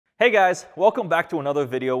Hey guys, welcome back to another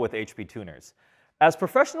video with HP Tuners. As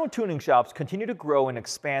professional tuning shops continue to grow and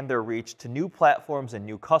expand their reach to new platforms and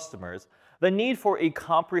new customers, the need for a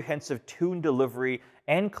comprehensive tune delivery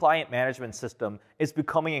and client management system is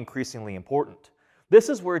becoming increasingly important. This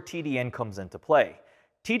is where TDN comes into play.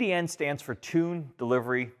 TDN stands for Tune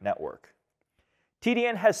Delivery Network.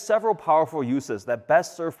 TDN has several powerful uses that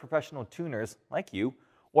best serve professional tuners like you,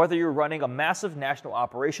 whether you're running a massive national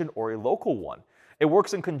operation or a local one. It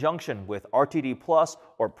works in conjunction with RTD Plus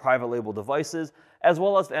or private label devices, as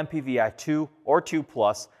well as the MPVI 2 or 2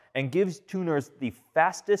 Plus, and gives tuners the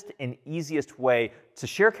fastest and easiest way to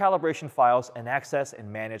share calibration files and access and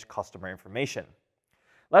manage customer information.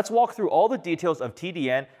 Let's walk through all the details of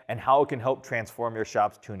TDN and how it can help transform your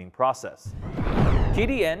shop's tuning process.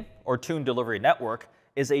 TDN, or Tune Delivery Network,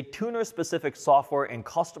 is a tuner-specific software and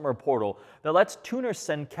customer portal that lets tuners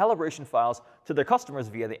send calibration files to their customers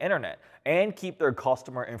via the internet and keep their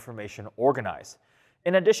customer information organized.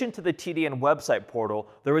 In addition to the TDN website portal,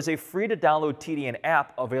 there is a free-to-download TDN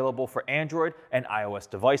app available for Android and iOS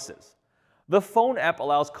devices. The phone app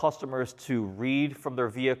allows customers to read from their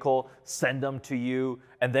vehicle, send them to you,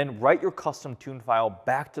 and then write your custom tune file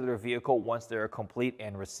back to their vehicle once they are complete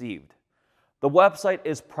and received. The website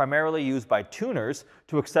is primarily used by tuners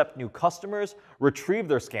to accept new customers, retrieve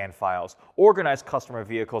their scanned files, organize customer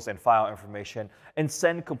vehicles and file information, and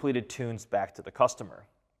send completed tunes back to the customer.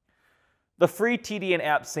 The free TDN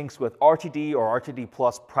app syncs with RTD or RTD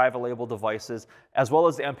Plus private label devices, as well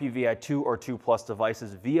as the MPVI 2 or 2 Plus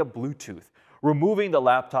devices via Bluetooth, removing the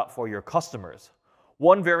laptop for your customers.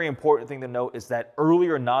 One very important thing to note is that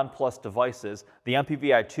earlier non-Plus devices, the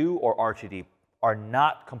MPVI 2 or RTD, are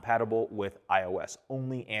not compatible with iOS,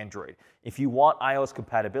 only Android. If you want iOS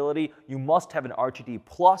compatibility, you must have an RTD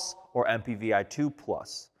Plus or MPVI 2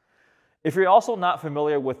 Plus. If you're also not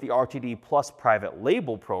familiar with the RTD Plus private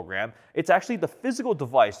label program, it's actually the physical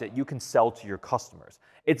device that you can sell to your customers.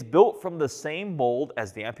 It's built from the same mold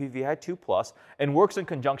as the MPVI 2 Plus and works in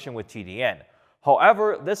conjunction with TDN.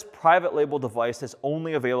 However, this private label device is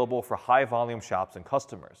only available for high volume shops and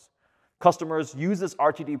customers. Customers use this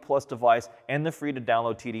RTD Plus device and the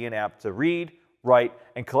free-to-download TDN app to read, write,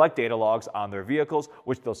 and collect data logs on their vehicles,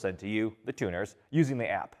 which they'll send to you, the tuners, using the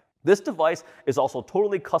app. This device is also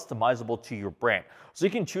totally customizable to your brand, so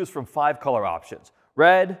you can choose from 5 color options: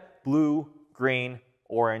 red, blue, green,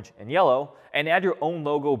 orange, and yellow, and add your own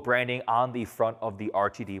logo branding on the front of the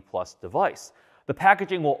RTD Plus device. The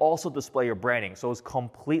packaging will also display your branding, so it's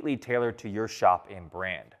completely tailored to your shop and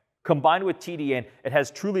brand. Combined with TDN, it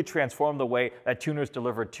has truly transformed the way that tuners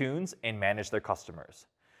deliver tunes and manage their customers.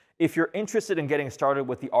 If you're interested in getting started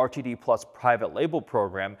with the RTD Plus private label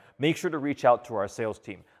program, make sure to reach out to our sales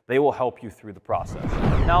team. They will help you through the process.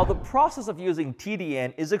 Now, the process of using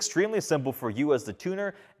TDN is extremely simple for you as the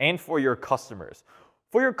tuner and for your customers.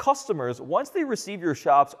 For your customers, once they receive your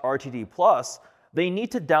shop's RTD Plus, they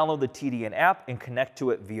need to download the TDN app and connect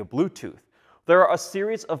to it via Bluetooth. There are a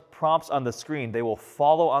series of prompts on the screen they will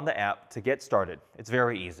follow on the app to get started. It's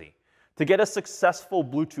very easy. To get a successful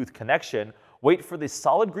Bluetooth connection, wait for the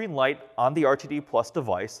solid green light on the RTD Plus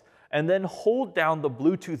device, and then hold down the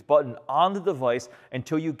Bluetooth button on the device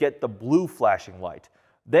until you get the blue flashing light.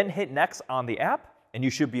 Then hit next on the app, and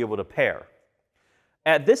you should be able to pair.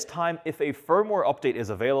 At this time, if a firmware update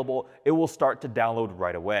is available, it will start to download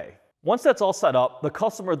right away. Once that's all set up, the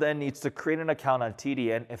customer then needs to create an account on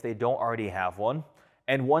TDN if they don't already have one.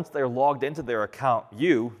 And once they're logged into their account,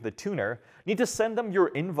 you, the tuner, need to send them your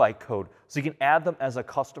invite code so you can add them as a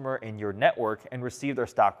customer in your network and receive their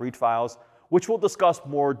stock read files, which we'll discuss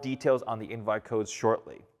more details on the invite codes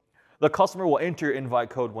shortly. The customer will enter your invite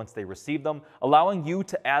code once they receive them, allowing you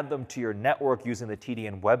to add them to your network using the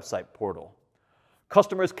TDN website portal.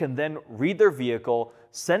 Customers can then read their vehicle,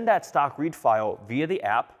 send that stock read file via the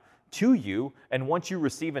app to you, and once you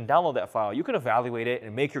receive and download that file, you can evaluate it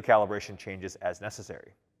and make your calibration changes as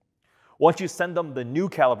necessary. Once you send them the new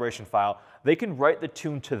calibration file, they can write the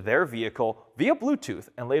tune to their vehicle via Bluetooth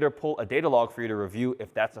and later pull a data log for you to review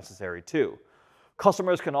if that's necessary too.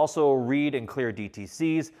 Customers can also read and clear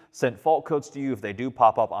DTCs, send fault codes to you if they do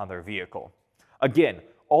pop up on their vehicle. Again,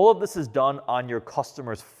 all of this is done on your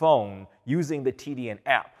customer's phone using the TDN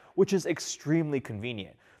app, which is extremely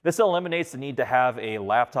convenient. This eliminates the need to have a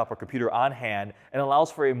laptop or computer on hand and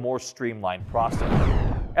allows for a more streamlined process.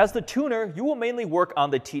 As the tuner, you will mainly work on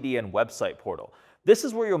the TDN website portal. This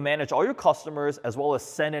is where you'll manage all your customers as well as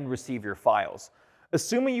send and receive your files.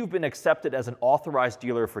 Assuming you've been accepted as an authorized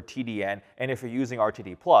dealer for TDN and if you're using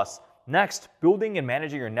RTD Plus, next, building and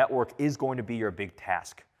managing your network is going to be your big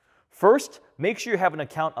task. First, make sure you have an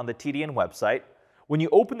account on the TDN website. When you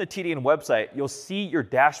open the TDN website, you'll see your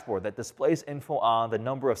dashboard that displays info on the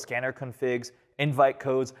number of scanner configs, invite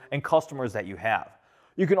codes, and customers that you have.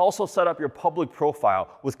 You can also set up your public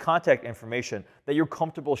profile with contact information that you're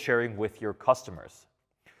comfortable sharing with your customers.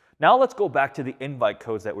 Now let's go back to the invite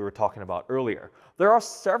codes that we were talking about earlier. There are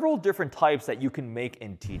several different types that you can make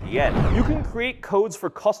in TDN. You can create codes for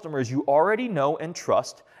customers you already know and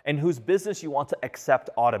trust and whose business you want to accept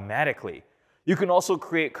automatically. You can also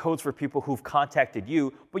create codes for people who've contacted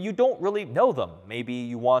you, but you don't really know them. Maybe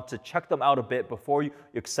you want to check them out a bit before you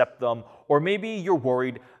accept them, or maybe you're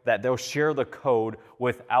worried that they'll share the code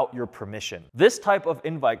without your permission. This type of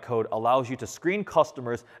invite code allows you to screen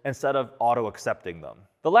customers instead of auto-accepting them.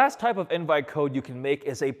 The last type of invite code you can make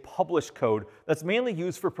is a publish code that's mainly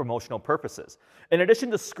used for promotional purposes. In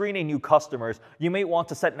addition to screening new customers, you may want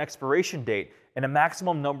to set an expiration date and a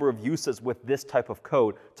maximum number of uses with this type of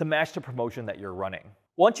code to match the promotion that you're running.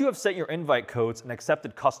 Once you have set your invite codes and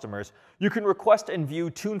accepted customers, you can request and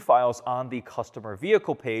view tune files on the customer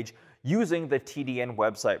vehicle page using the TDN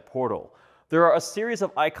website portal. There are a series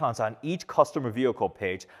of icons on each customer vehicle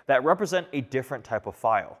page that represent a different type of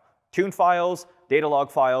file: tune files, data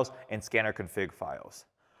log files, and scanner config files.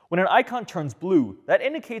 When an icon turns blue, that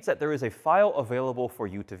indicates that there is a file available for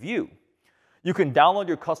you to view. You can download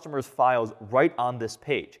your customer's files right on this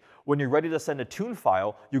page. When you're ready to send a tune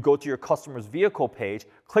file, you go to your customer's vehicle page,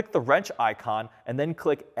 click the wrench icon, and then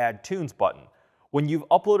click Add Tunes button. When you've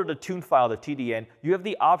uploaded a tune file to TDN, you have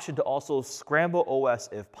the option to also scramble OS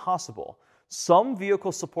if possible. Some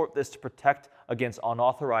vehicles support this to protect against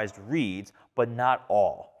unauthorized reads, but not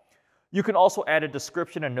all. You can also add a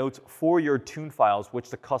description and notes for your tune files,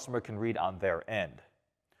 which the customer can read on their end.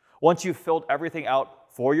 Once you've filled everything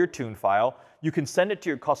out for your tune file, you can send it to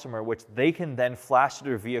your customer, which they can then flash to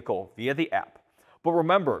their vehicle via the app. But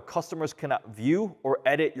remember, customers cannot view or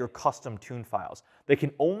edit your custom tune files. They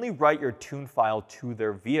can only write your tune file to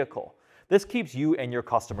their vehicle. This keeps you and your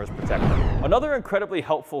customers protected. Another incredibly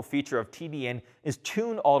helpful feature of TDN is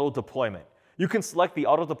tune auto deployment. You can select the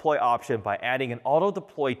auto deploy option by adding an auto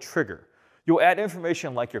deploy trigger. You'll add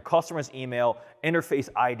information like your customer's email, interface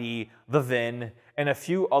ID, the VIN, and a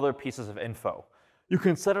few other pieces of info. You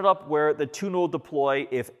can set it up where the tune will deploy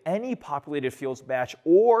if any populated fields match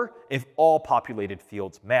or if all populated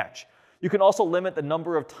fields match. You can also limit the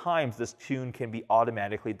number of times this tune can be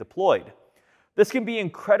automatically deployed. This can be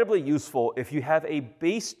incredibly useful if you have a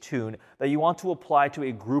base tune that you want to apply to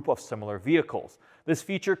a group of similar vehicles. This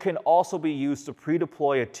feature can also be used to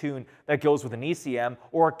pre-deploy a tune that goes with an ECM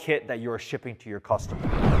or a kit that you are shipping to your customer.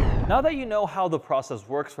 Now that you know how the process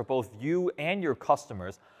works for both you and your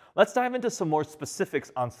customers, let's dive into some more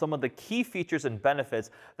specifics on some of the key features and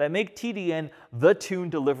benefits that make TDN the tune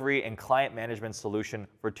delivery and client management solution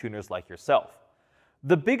for tuners like yourself.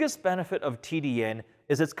 The biggest benefit of TDN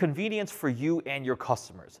is its convenience for you and your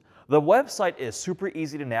customers. The website is super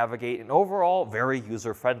easy to navigate and overall very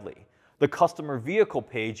user-friendly. The customer vehicle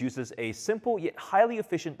page uses a simple yet highly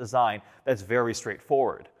efficient design that's very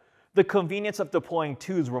straightforward. The convenience of deploying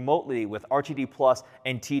tunes remotely with RTD Plus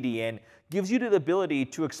and TDN gives you the ability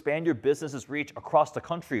to expand your business's reach across the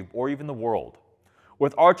country or even the world.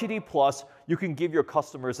 With RTD Plus, you can give your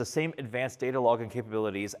customers the same advanced data logging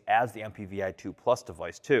capabilities as the MPVI-2 Plus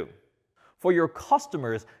device too. For your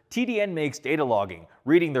customers, TDN makes data logging,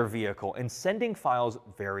 reading their vehicle, and sending files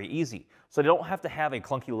very easy, so they don't have to have a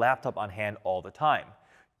clunky laptop on hand all the time.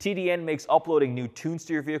 TDN makes uploading new tunes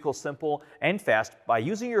to your vehicle simple and fast by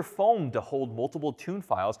using your phone to hold multiple tune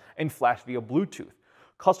files and flash via Bluetooth.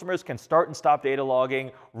 Customers can start and stop data logging,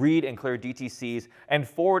 read and clear DTCs, and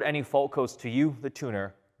forward any fault codes to you, the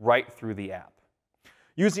tuner, right through the app.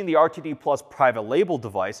 Using the RTD Plus private label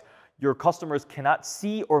device, your customers cannot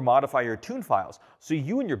see or modify your tune files, so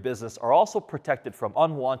you and your business are also protected from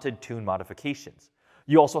unwanted tune modifications.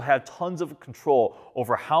 You also have tons of control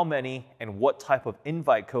over how many and what type of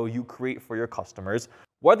invite code you create for your customers.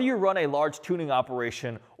 Whether you run a large tuning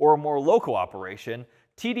operation or a more local operation,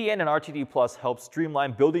 TDN and RTD Plus help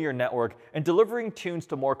streamline building your network and delivering tunes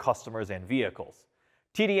to more customers and vehicles.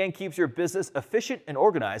 TDN keeps your business efficient and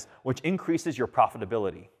organized, which increases your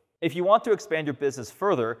profitability. If you want to expand your business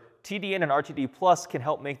further, TDN and RTD Plus can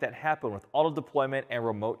help make that happen with auto deployment and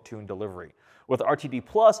remote tune delivery. With RTD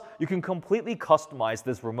Plus, you can completely customize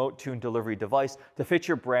this remote tune delivery device to fit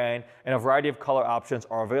your brand, and a variety of color options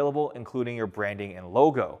are available, including your branding and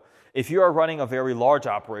logo. If you are running a very large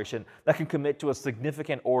operation that can commit to a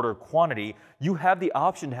significant order quantity, you have the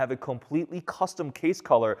option to have a completely custom case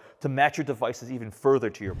color to match your devices even further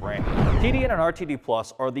to your brand. TDN and RTD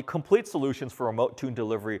Plus are the complete solutions for remote tune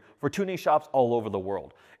delivery for tuning shops all over the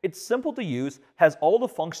world. It's simple to use, has all the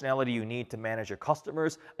functionality you need to manage your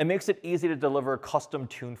customers, and makes it easy to deliver custom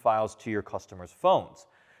tune files to your customers' phones.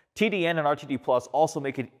 TDN and RTD Plus also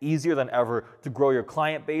make it easier than ever to grow your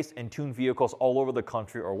client base and tune vehicles all over the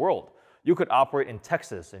country or world. You could operate in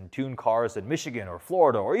Texas and tune cars in Michigan or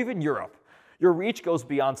Florida or even Europe. Your reach goes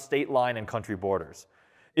beyond state line and country borders.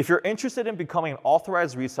 If you're interested in becoming an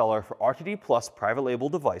authorized reseller for RTD Plus private label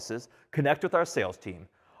devices, connect with our sales team.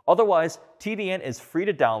 Otherwise, TDN is free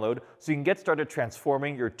to download, so you can get started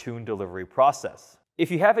transforming your tune delivery process. If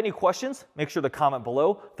you have any questions, make sure to comment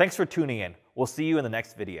below. Thanks for tuning in. We'll see you in the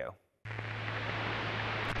next video.